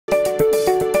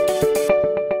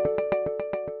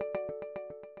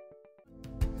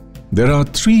There are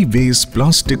three ways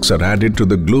plastics are added to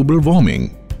the global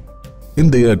warming.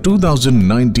 In the year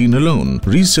 2019 alone,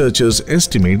 researchers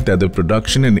estimate that the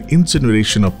production and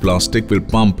incineration of plastic will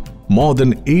pump more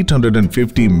than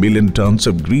 850 million tons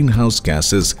of greenhouse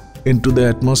gases into the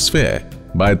atmosphere.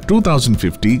 By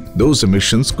 2050, those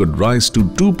emissions could rise to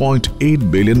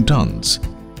 2.8 billion tons.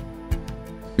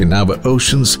 In our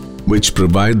oceans, which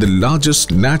provide the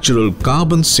largest natural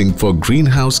carbon sink for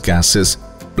greenhouse gases,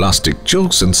 plastic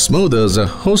chokes and smothers a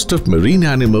host of marine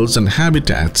animals and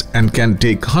habitats and can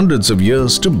take hundreds of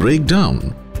years to break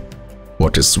down.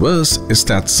 What is worse is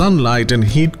that sunlight and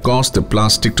heat cause the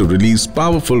plastic to release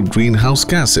powerful greenhouse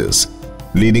gases,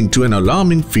 leading to an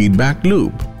alarming feedback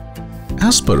loop.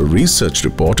 As per a research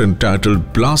report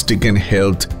entitled "Plastic and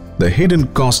Health: The Hidden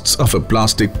Costs of a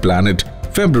Plastic Planet,"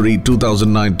 February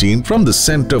 2019, from the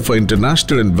Center for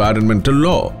International Environmental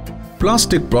Law,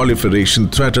 plastic proliferation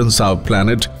threatens our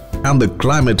planet and the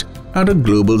climate at a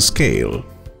global scale.